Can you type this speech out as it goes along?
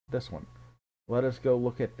this one. Let us go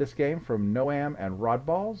look at this game from Noam and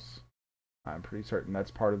Rodballs. I'm pretty certain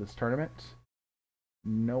that's part of this tournament.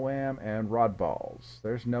 Noam and Rodballs.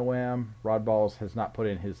 There's Noam. Rodballs has not put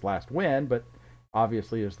in his last win, but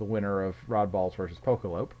obviously is the winner of Rodballs versus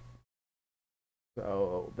Pokalope.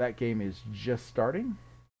 So that game is just starting.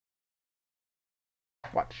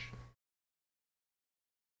 Watch.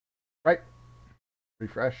 Right.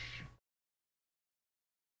 Refresh.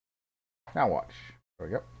 Now watch. There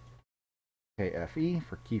we go. KFE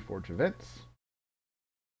for Keyforge events.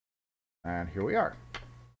 And here we are.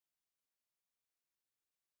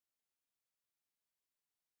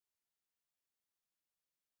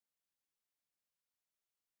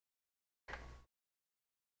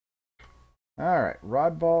 Alright,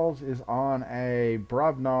 Rodballs is on a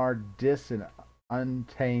Brobnar Dis and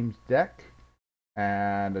Untamed deck.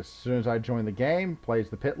 And as soon as I join the game, plays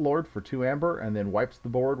the Pit Lord for 2 Amber, and then wipes the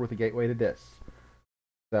board with a Gateway to Dis.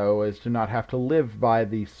 So as to not have to live by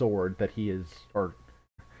the sword that he is, or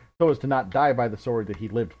so as to not die by the sword that he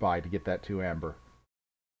lived by to get that 2 Amber.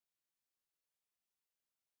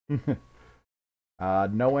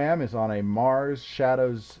 Noam is on a Mars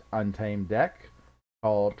Shadows Untamed deck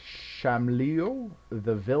called Shamleo,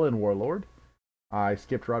 the Villain Warlord. I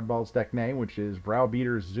skipped Rodball's deck name, which is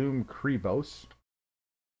Browbeater Zoom Krebos.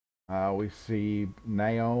 We see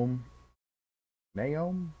Noam.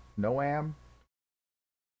 I'm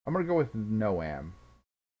going to go with Noam.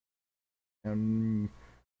 And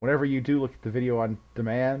whenever you do look at the video on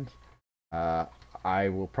demand, I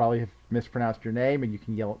will probably have mispronounced your name, and you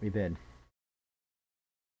can yell at me then.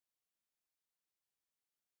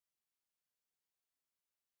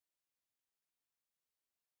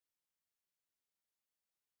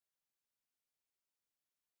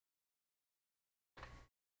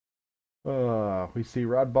 We see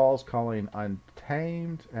Rodballs calling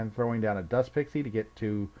Untamed and throwing down a Dust Pixie to get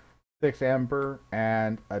to 6 Amber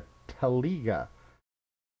and a Taliga.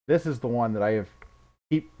 This is the one that I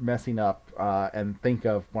keep messing up and think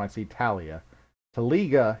of when I see Talia.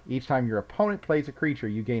 Taliga, each time your opponent plays a creature,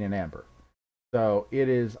 you gain an Amber. So it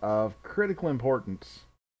is of critical importance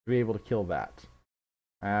to be able to kill that.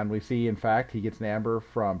 And we see, in fact, he gets an Amber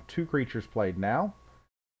from 2 creatures played now.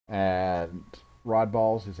 And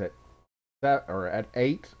Rodballs is at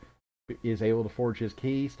 8, is able to forge his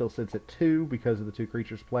key, still sits at 2 because of the 2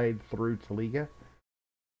 creatures played through Taliga.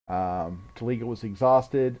 Taliga was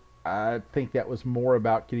exhausted. I think that was more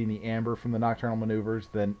about getting the Amber from the Nocturnal Maneuvers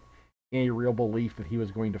than any real belief that he was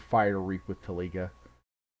going to Fire Reap with Taliga.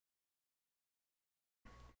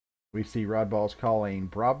 We see Rodballs calling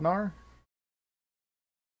Brobnar.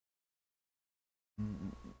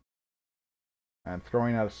 And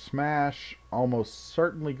throwing out a Smash, almost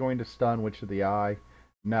certainly going to stun Witch of the Eye.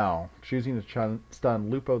 No, choosing to stun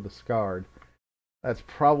Lupo the Scarred. That's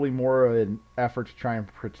probably more of an effort to try and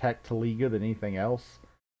protect Taliga than anything else.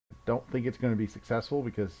 I don't think it's going to be successful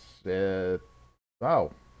because,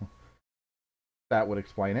 oh, that would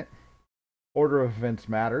explain it. Order of events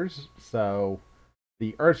matters, so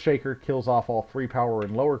the Earthshaker kills off all 3 power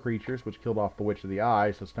and lower creatures, which killed off the Witch of the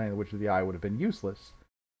Eye, so stunning the Witch of the Eye would have been useless.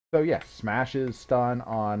 So yes, Smash's stun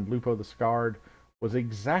on Lupo the Scarred was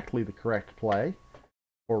exactly the correct play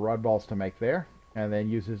for Rodballs to make there, and then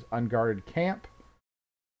uses Unguarded Camp,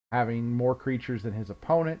 having more creatures than his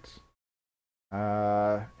opponent.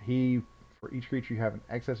 For each creature you have in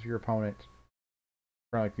excess of your opponent,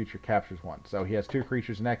 friendly creature captures 1. So he has 2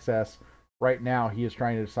 creatures in excess. Right now he is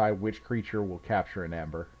trying to decide which creature will capture an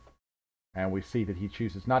Ember. And we see that he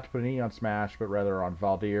chooses not to put any on Smash, but rather on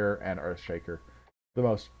Valdir and Earthshaker. The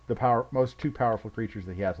most 2 powerful creatures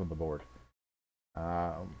that he has on the board.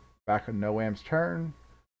 Back on Noam's turn,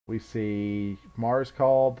 we see Mars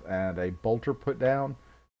called and a Bolter put down.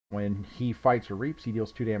 When he fights or reaps, he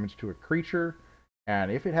deals 2 damage to a creature,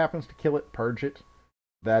 and if it happens to kill it, purge it.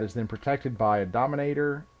 That is then protected by a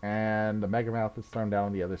Dominator, and the Megamouth is thrown down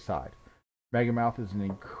on the other side. Megamouth is an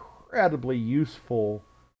incredibly useful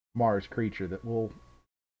Mars creature that will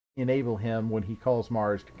enable him, when he calls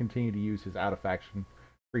Mars, to continue to use his out-of-faction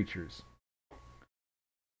creatures.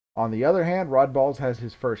 On the other hand, Rodballs has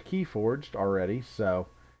his first key forged already, so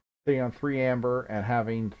sitting on 3 Amber and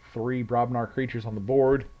having 3 Brobnar creatures on the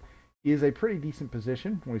board is a pretty decent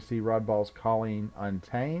position. We see Rodballs calling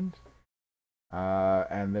Untamed,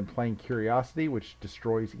 and then playing Curiosity, which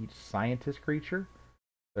destroys each Scientist creature.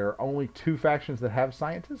 There are only 2 factions that have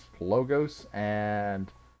Scientists, Logos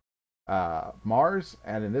and Mars,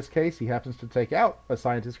 and in this case, he happens to take out a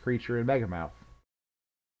Scientist creature in Megamouth.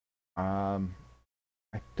 I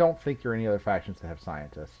don't think there are any other factions that have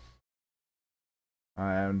Scientists.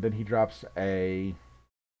 And then he drops a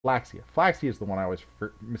Flaxia. Flaxia is the one I always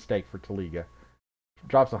mistake for Taliga.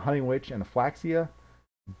 Drops a Hunting Witch and a Flaxia.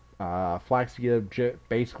 Flaxia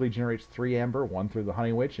basically generates 3 amber, 1 through the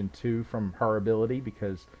Hunting Witch and 2 from her ability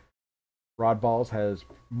because Rodballs has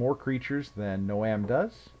more creatures than Noam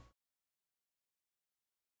does.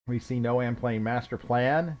 We see Noam playing Master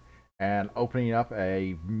Plan and opening up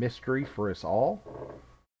a mystery for us all.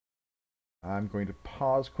 I'm going to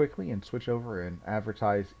pause quickly and switch over and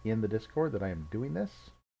advertise in the Discord that I am doing this.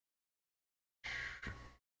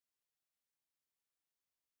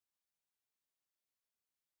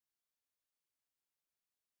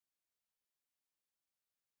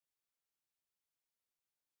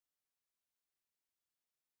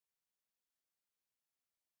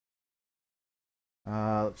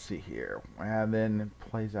 Let's see here. And then it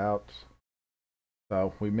plays out.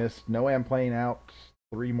 So we missed Noam playing out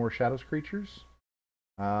 3 more Shadows creatures.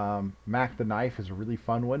 Mac the Knife is a really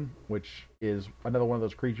fun one, which is another one of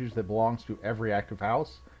those creatures that belongs to every active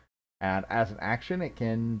house. And as an action, it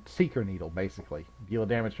can Seeker Needle, basically. Deal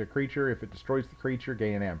damage to a creature. If it destroys the creature,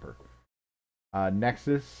 gain an amber.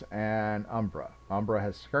 Nexus and Umbra. Umbra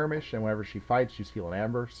has Skirmish, and whenever she fights, you steal an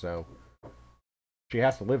amber, so she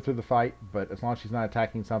has to live through the fight, but as long as she's not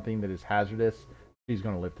attacking something that is hazardous, she's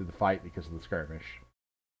going to live through the fight because of the Skirmish.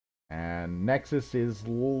 And Nexus is a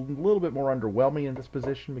little bit more underwhelming in this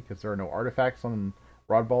position because there are no artifacts on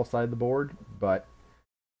Rodball's side of the board, but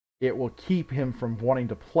it will keep him from wanting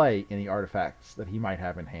to play any artifacts that he might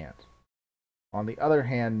have in hand. On the other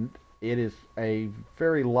hand, it is a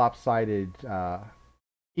very lopsided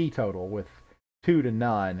key total with 2 to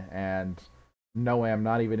none, and Noam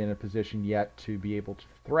not even in a position yet to be able to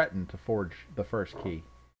threaten to forge the first key.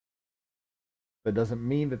 That doesn't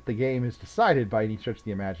mean that the game is decided by any stretch of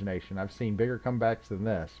the imagination. I've seen bigger comebacks than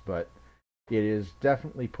this, but it is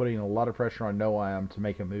definitely putting a lot of pressure on Noam to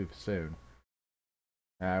make a move soon.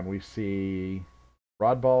 And we see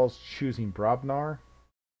Rodballs choosing Brobnar.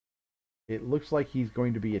 It looks like he's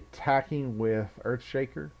going to be attacking with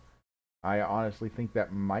Earthshaker. I honestly think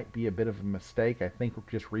that might be a bit of a mistake. I think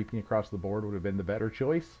just reaping across the board would have been the better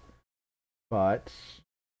choice. But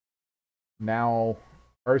now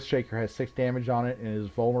Earthshaker has 6 damage on it and is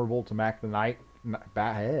vulnerable to Mac the Knife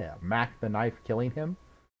killing him.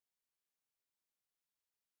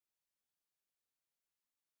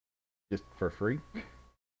 Just for free.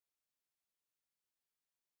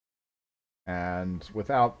 And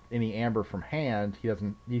without any amber from hand,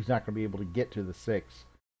 he's not going to be able to get to the 6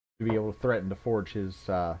 to be able to threaten to forge his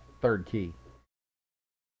 3rd key.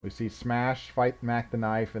 We see Smash fight Mac the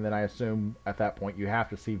Knife, and then I assume at that point you have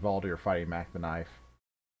to see Valdir fighting Mac the Knife.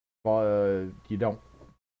 You don't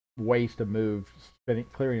waste a move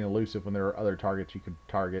clearing elusive when there are other targets you could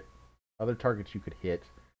target, other targets you could hit.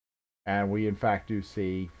 And we in fact do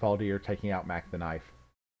see Valdir taking out Mac the Knife.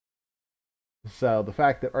 So the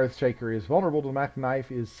fact that Earthshaker is vulnerable to Mac the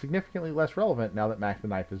Knife is significantly less relevant now that Mac the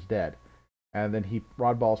Knife is dead. And then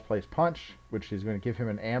Rodballs plays Punch, which is going to give him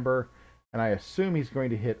an amber, and I assume he's going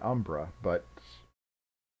to hit Umbra, but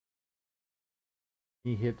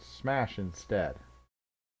he hits Smash instead.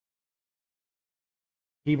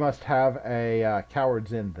 He must have a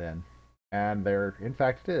Coward's End then, and there, in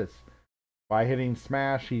fact, it is. By hitting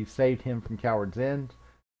Smash, he saved him from Coward's End.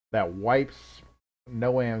 That wipes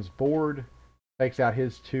Noam's board, takes out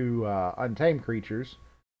his 2 untamed creatures,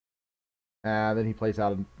 and then he plays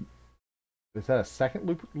out. Is that a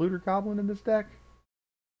second Looter Goblin in this deck?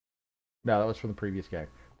 No, that was from the previous game.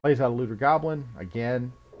 Plays out a Looter Goblin.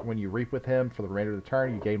 Again, when you reap with him for the remainder of the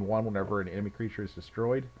turn, you gain 1 whenever an enemy creature is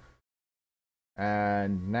destroyed.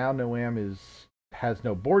 And now Noam has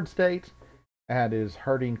no board state and is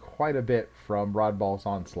hurting quite a bit from Rodball's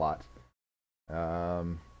onslaught.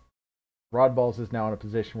 Rodballs is now in a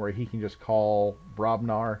position where he can just call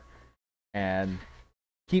Brobnar and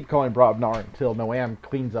keep calling Brobnar until Noam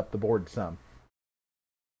cleans up the board some.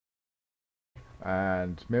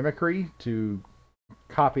 And Mimicry to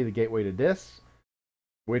copy the Gateway to Dis,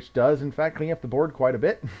 which does in fact clean up the board quite a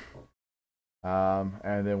bit.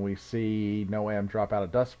 And then we see Noam drop out a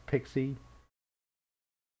Dust Pixie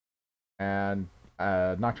and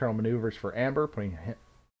Nocturnal Maneuvers for Amber, putting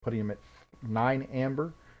him at 9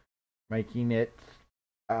 Amber, making it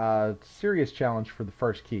a serious challenge for the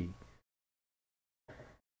first key.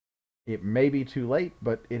 It may be too late,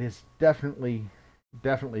 but it is definitely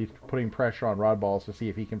putting pressure on Rodballs to see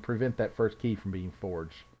if he can prevent that first key from being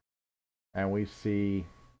forged. And we see,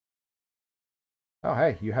 oh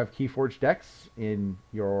hey, you have Keyforge decks in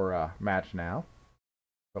your match now.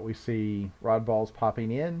 But we see Rodballs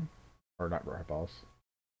popping in, or not Rodballs.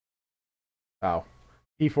 Oh,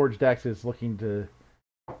 Keyforge Dex is looking to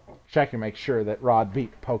check and make sure that Rod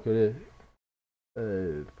beat Pokalope,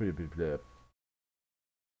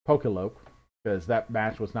 because that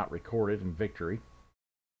match was not recorded in victory.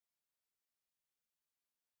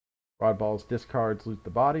 Rodballs discards loot the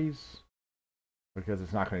bodies, because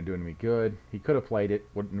it's not going to do him any good. He could have played it,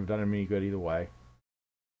 wouldn't have done him any good either way.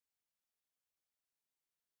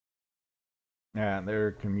 And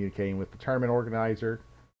they're communicating with the tournament organizer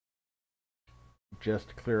just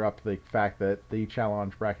to clear up the fact that the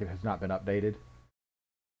challenge bracket has not been updated.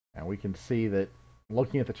 And we can see that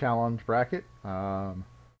looking at the challenge bracket,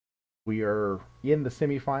 we are in the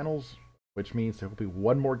semifinals, which means there will be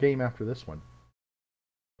one more game after this one.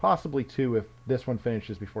 Possibly two if this one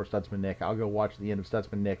finishes before Stutzman Nick. I'll go watch the end of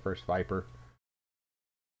Stutzman Nick versus Viper.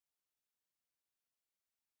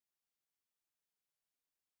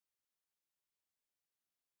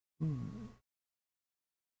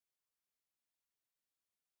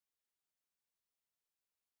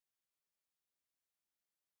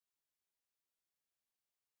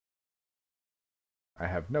 I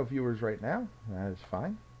have no viewers right now. That is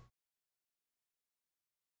fine.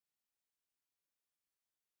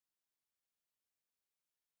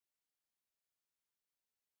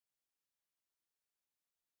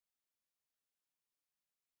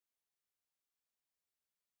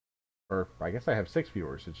 Or I guess I have 6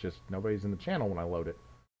 viewers. It's just nobody's in the channel when I load it.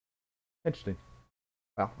 Interesting.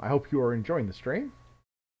 Well, I hope you are enjoying the stream.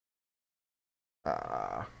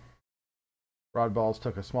 Rodballs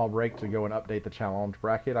took a small break to go and update the challenge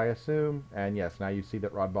bracket, I assume. And yes, now you see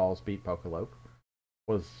that Rodballs beat Pokalope.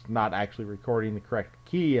 Was not actually recording the correct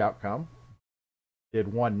key outcome. Did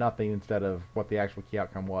 1-0 instead of what the actual key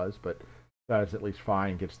outcome was, but that is at least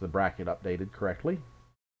fine. Gets the bracket updated correctly.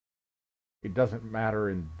 It doesn't matter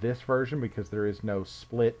in this version because there is no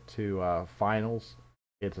split to finals.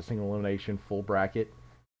 It's a single elimination full bracket.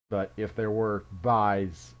 But if there were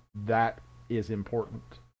buys, that is important.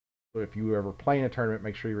 So if you ever play in a tournament,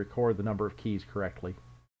 make sure you record the number of keys correctly.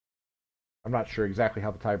 I'm not sure exactly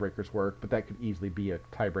how the tiebreakers work, but that could easily be a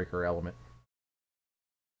tiebreaker element.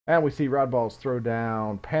 And we see Rodballs throw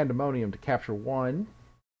down Pandemonium to capture 1.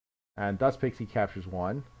 And Dust Pixie captures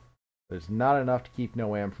 1. There's not enough to keep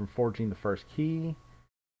Noam from forging the first key.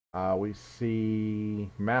 We see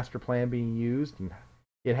Master Plan being used and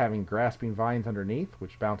it having Grasping Vines underneath,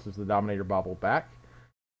 which bounces the Dominator Bobble back.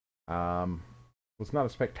 Was not a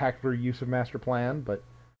spectacular use of Master Plan, but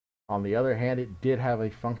on the other hand, it did have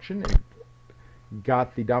a function. It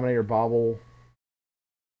got the Dominator Bobble.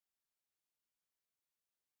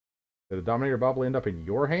 Did the Dominator Bobble end up in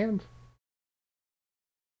your hand?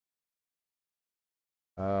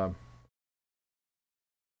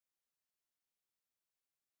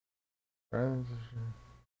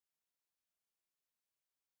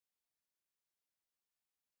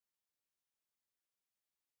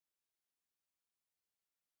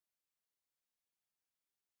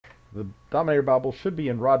 The Dominator Bobble should be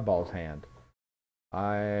in Rodball's hand.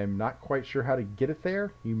 I'm not quite sure how to get it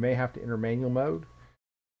there. You may have to enter manual mode.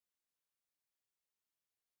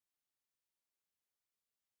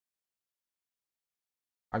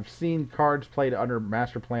 I've seen cards played under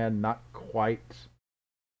Master Plan, not quite.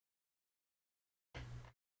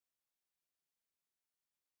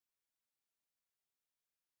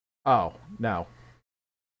 Oh, no.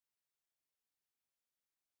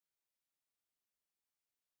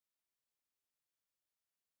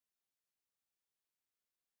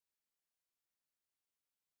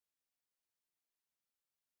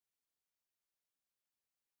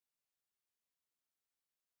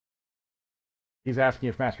 He's asking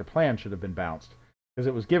if Master Plan should have been bounced. Because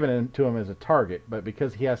it was given to him as a target, but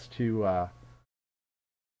because he has to...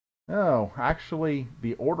 No, actually,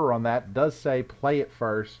 the order on that does say play it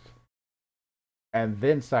first and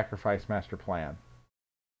then sacrifice Master Plan.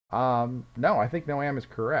 No, I think Noam is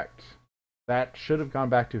correct. That should have gone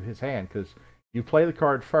back to his hand, because you play the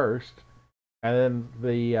card first, and then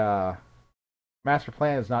the Master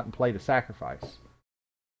Plan is not in play to sacrifice.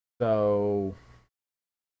 So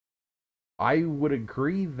I would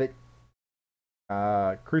agree that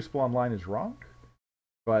Crucible Online is wrong,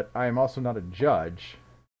 but I am also not a judge.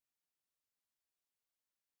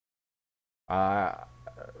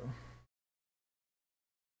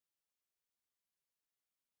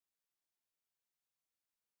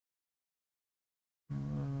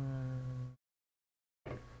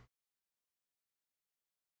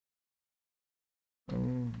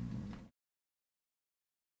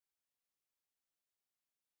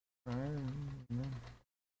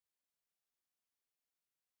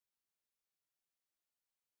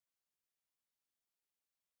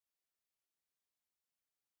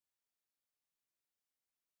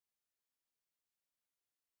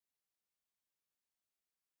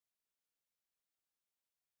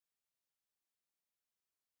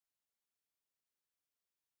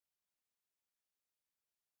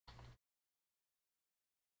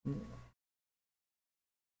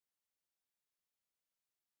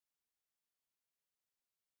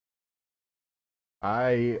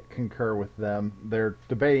 I concur with them. They're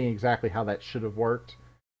debating exactly how that should have worked.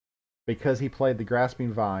 Because he played the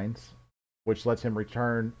Grasping Vines, which lets him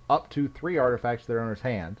return up to 3 artifacts to their owner's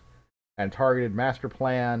hand, and targeted Master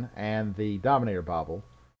Plan and the Dominator Bauble.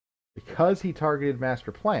 Because he targeted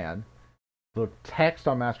Master Plan, the text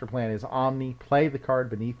on Master Plan is Omni, play the card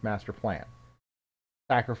beneath Master Plan.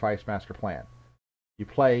 Sacrifice Master Plan. You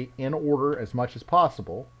play in order as much as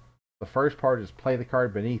possible. The first part is play the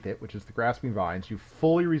card beneath it, which is the Grasping Vines. You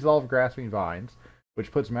fully resolve Grasping Vines,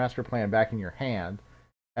 which puts Master Plan back in your hand.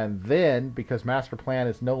 And then, because Master Plan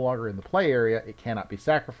is no longer in the play area, it cannot be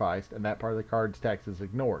sacrificed, and that part of the card's text is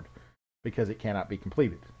ignored, because it cannot be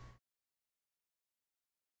completed.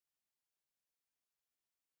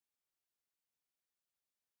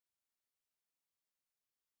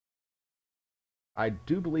 I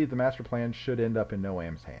do believe the Master Plan should end up in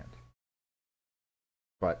Noam's hand.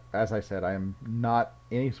 But, as I said, I am not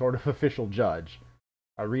any sort of official judge.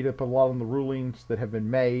 I read up a lot on the rulings that have been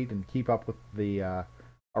made and keep up with the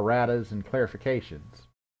erratas and clarifications.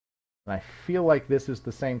 And I feel like this is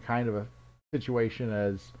the same kind of a situation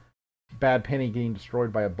as Bad Penny getting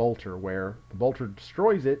destroyed by a bolter, where the bolter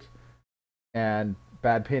destroys it, and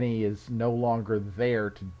Bad Penny is no longer there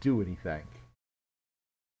to do anything,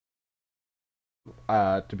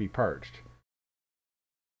 to be purged.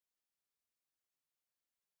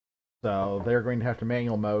 So they're going to have to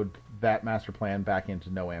manual mode that Master Plan back into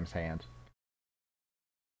Noam's hand.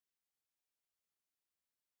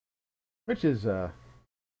 Which is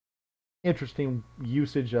interesting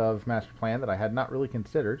usage of Master Plan that I had not really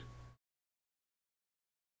considered.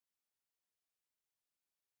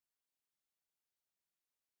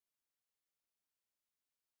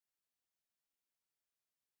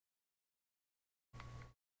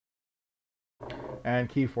 And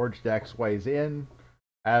Keyforge Decks weighs in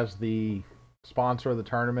as the sponsor of the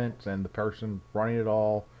tournament and the person running it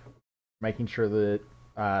all, making sure that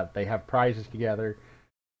they have prizes together.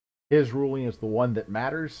 His ruling is the one that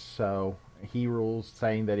matters, so he rules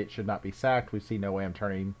saying that it should not be sacked. We see Noam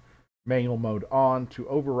turning manual mode on to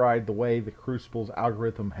override the way the Crucible's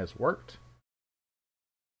algorithm has worked.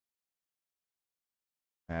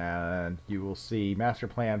 And you will see Master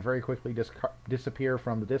Plan very quickly disappear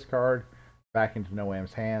from the discard back into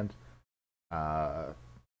Noam's hand.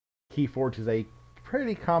 Keyforge is a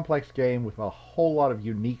pretty complex game with a whole lot of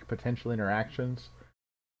unique potential interactions.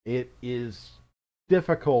 It is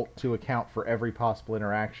difficult to account for every possible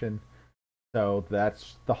interaction, so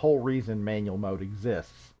that's the whole reason manual mode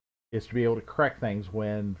exists, is to be able to correct things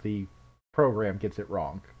when the program gets it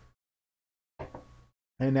wrong.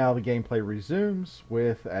 And now the gameplay resumes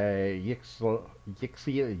with a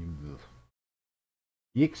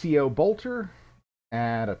Yixio Bolter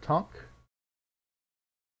and a Tunk,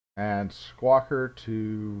 and Squawker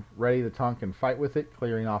to ready the Tunk and fight with it,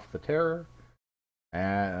 clearing off the terror.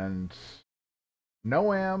 And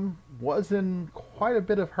Noam was in quite a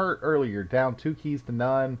bit of hurt earlier, down 2 keys to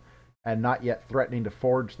none, and not yet threatening to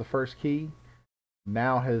forge the first key.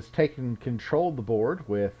 Now has taken control of the board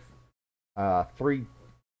with 3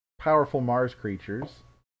 powerful Mars creatures,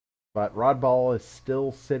 but Rodball is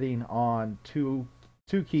still sitting on two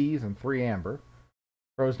keys and 3 amber.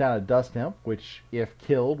 Throws down a Dust Imp, which, if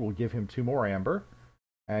killed, will give him 2 more amber,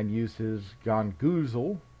 and uses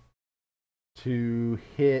Gongoozle to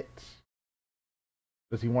hit.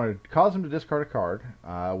 Does he want to cause him to discard a card,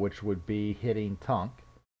 which would be hitting Tunk,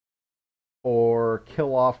 or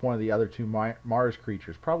kill off one of the other 2 Mars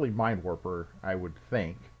creatures? Probably Mind Warper, I would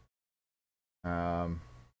think. No,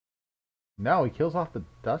 he kills off the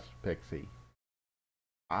Dust Pixie.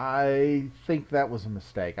 I think that was a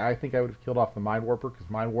mistake. I think I would have killed off the Mind Warper, because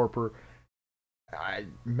Mind Warper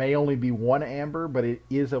may only be 1 amber, but it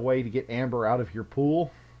is a way to get amber out of your pool.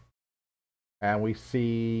 And we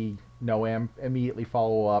see Noam immediately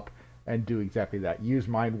follow up and do exactly that. Use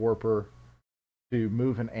Mind Warper to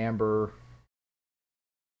move an amber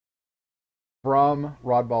from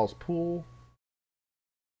Rodball's pool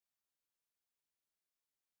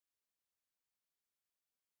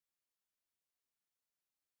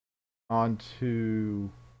onto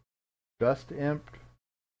Dust Imp,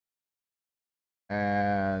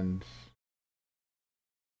 and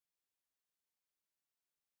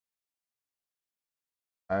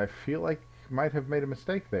I feel like might have made a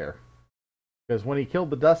mistake there, because when he killed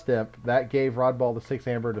the Dust Imp, that gave Rodball the 6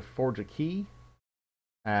 amber to forge a key,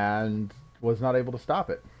 and was not able to stop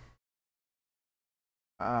it.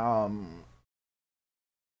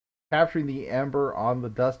 Capturing the amber on the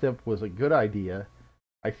Dust Imp was a good idea.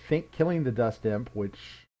 I think killing the Dust Imp,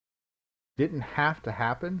 which didn't have to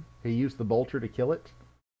happen, he used the Bolter to kill it.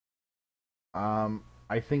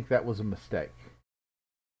 I think that was a mistake.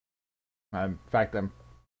 In fact, I'm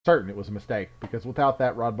certain it was a mistake, because without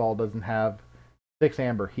that, Rodball doesn't have 6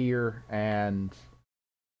 amber here and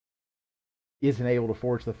isn't able to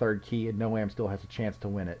forge the third key, and Noam still has a chance to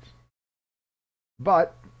win it.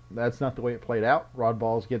 But that's not the way it played out.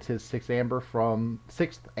 Rodballs gets his 6th amber from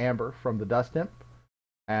the Dust Imp,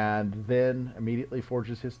 and then immediately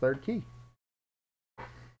forges his third key.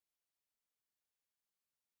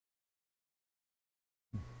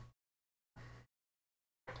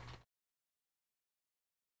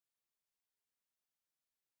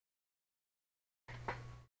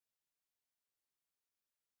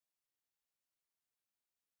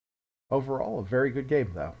 Overall, a very good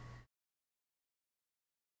game, though.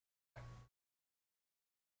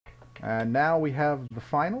 And now we have the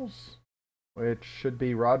finals, which should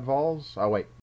be Rodballs. Oh, wait.